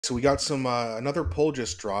So we got some another poll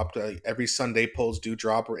just dropped. Every Sunday polls do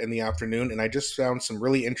drop in the afternoon, and I just found some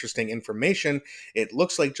really interesting information. It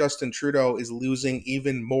looks like Justin Trudeau is losing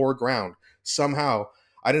even more ground somehow.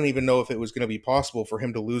 I didn't even know if it was going to be possible for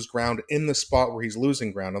him to lose ground in the spot where he's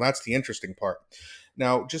losing ground, and that's the interesting part.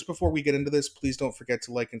 Now, just before we get into this, please don't forget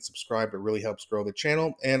to like and subscribe. It really helps grow the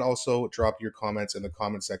channel, and also drop your comments in the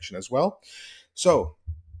comment section as well. So,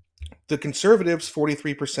 the Conservatives,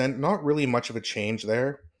 43%, not really much of a change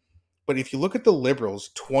there. But if you look at the Liberals,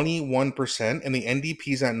 21%, and the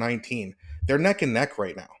NDP's at 19, they're neck and neck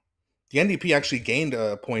right now. The NDP actually gained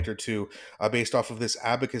a point or two based off of this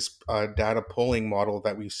Abacus data polling model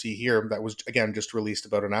that we see here that was, again, just released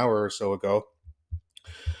about an hour or so ago.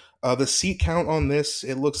 The seat count on this,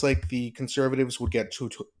 it looks like the Conservatives would get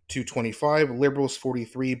 225, Liberals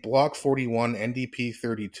 43, Bloc 41, NDP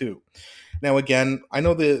 32. Now, again, I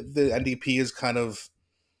know the NDP is kind of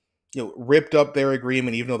ripped up their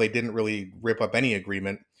agreement, even though they didn't really rip up any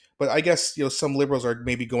agreement. But I guess some liberals are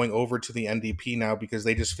maybe going over to the NDP now because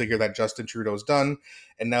they just figure that Justin Trudeau's done,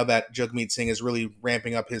 and now that Jagmeet Singh is really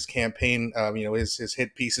ramping up his campaign, his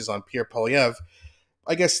hit pieces on Pierre Poilievre.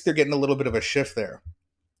 I guess they're getting a little bit of a shift there.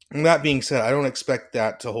 And that being said, I don't expect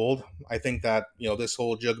that to hold. I think that this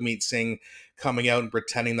whole Jagmeet Singh coming out and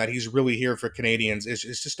pretending that he's really here for Canadians is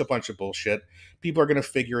just a bunch of bullshit. People are going to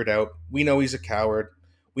figure it out. We know he's a coward.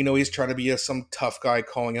 We know he's trying to be some tough guy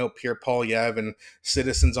calling out Pierre Poilievre and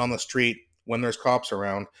citizens on the street when there's cops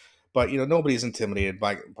around. But nobody's intimidated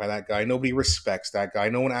by that guy. Nobody respects that guy.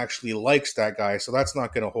 No one actually likes that guy. So that's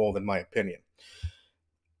not going to hold, in my opinion.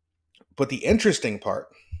 But the interesting part,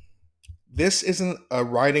 this isn't a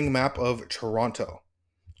riding map of Toronto.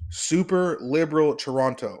 Super liberal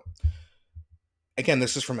Toronto. Again,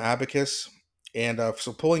 this is from Abacus. And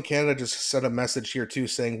so Polling Canada just sent a message here too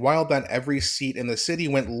saying, while that every seat in the city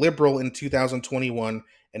went liberal in 2021,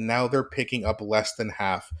 and now they're picking up less than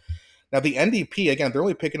half. Now the NDP, again, they're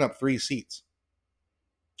only picking up 3 seats.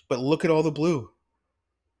 But look at all the blue.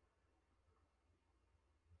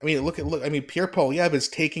 I mean, Pierre Poilievre is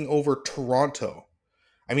taking over Toronto.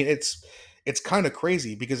 I mean, it's kind of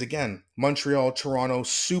crazy because, again, Montreal, Toronto,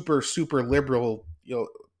 super, super liberal,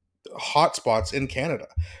 hotspots in Canada,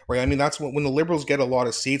 right? I mean, that's when the Liberals get a lot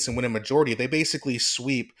of seats and win a majority, they basically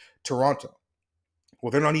sweep Toronto.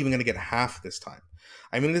 Well, they're not even going to get half this time.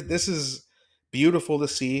 I mean, this is beautiful to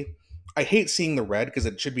see. I hate seeing the red because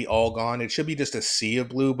it should be all gone. It should be just a sea of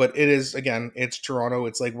blue, but it is, again, it's Toronto.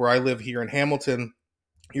 It's like where I live here in Hamilton.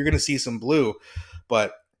 You're going to see some blue,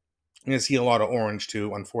 but you're going to see a lot of orange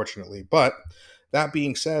too, unfortunately. But that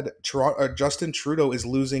being said, Justin Trudeau is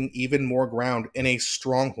losing even more ground in a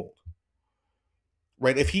stronghold,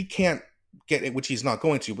 right? If he can't get it, which he's not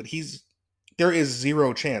going to, but there is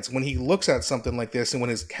zero chance when he looks at something like this, and when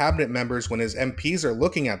his cabinet members, when his MPs are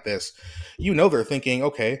looking at this, they're thinking,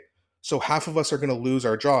 okay, so half of us are going to lose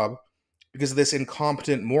our job because this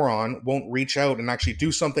incompetent moron won't reach out and actually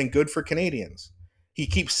do something good for Canadians. He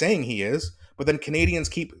keeps saying he is, but then Canadians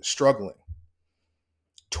keep struggling.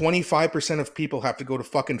 25% of people have to go to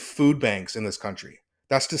fucking food banks in this country.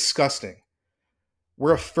 That's disgusting.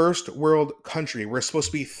 We're a first world country. We're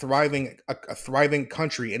supposed to be thriving, a thriving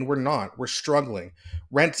country, and we're not. We're struggling.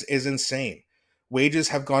 Rent is insane. Wages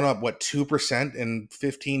have gone up, 2% in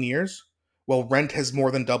 15 years? Well, rent has more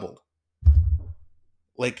than doubled.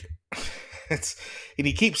 Like, and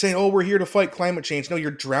he keeps saying, oh, we're here to fight climate change. No,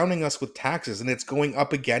 you're drowning us with taxes, and it's going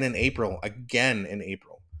up again in April. Again in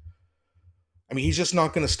April. I mean, he's just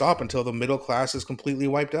not going to stop until the middle class is completely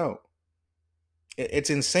wiped out. It's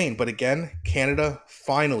insane. But again, Canada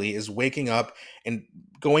finally is waking up and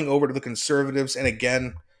going over to the Conservatives. And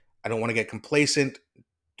again, I don't want to get complacent.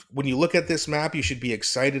 When you look at this map, you should be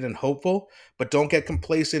excited and hopeful, but don't get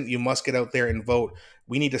complacent. You must get out there and vote.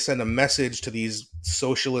 We need to send a message to these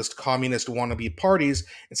socialist, communist wannabe parties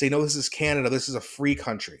and say, no, this is Canada. This is a free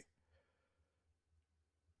country.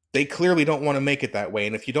 They clearly don't want to make it that way.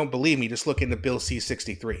 And if you don't believe me, just look into Bill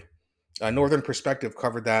C-63. Northern Perspective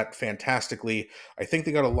covered that fantastically. I think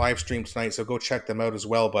they got a live stream tonight, so go check them out as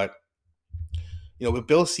well. But,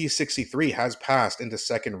 Bill C-63 has passed into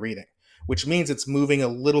second reading, which means it's moving a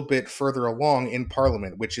little bit further along in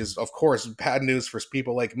Parliament, which is, of course, bad news for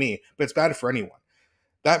people like me, but it's bad for anyone.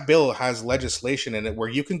 That bill has legislation in it where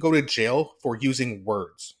you can go to jail for using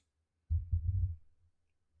words.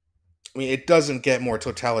 I mean, it doesn't get more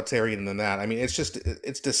totalitarian than that. I mean,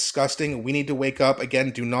 it's disgusting. We need to wake up.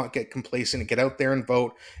 Again, do not get complacent. Get out there and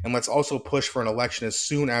vote. And let's also push for an election as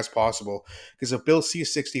soon as possible. Because if Bill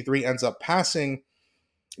C-63 ends up passing,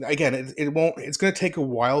 again, it won't, it's going to take a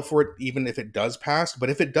while for it, even if it does pass. But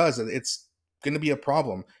if it does, it's going to be a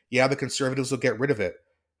problem. Yeah, the Conservatives will get rid of it.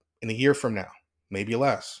 in a year from now, maybe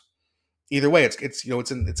less. Either way,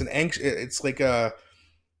 it's like a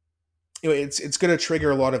it's going to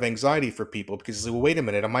trigger a lot of anxiety for people because well, wait a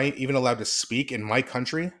minute, am I even allowed to speak in my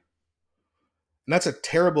country? And that's a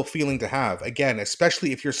terrible feeling to have. Again,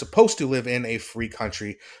 especially if you're supposed to live in a free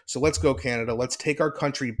country. So let's go, Canada. Let's take our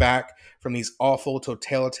country back from these awful,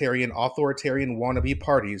 totalitarian, authoritarian wannabe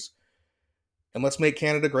parties, and let's make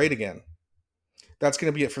Canada great again. That's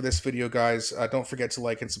going to be it for this video, guys. Don't forget to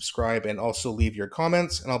like and subscribe, and also leave your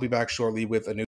comments, and I'll be back shortly with a new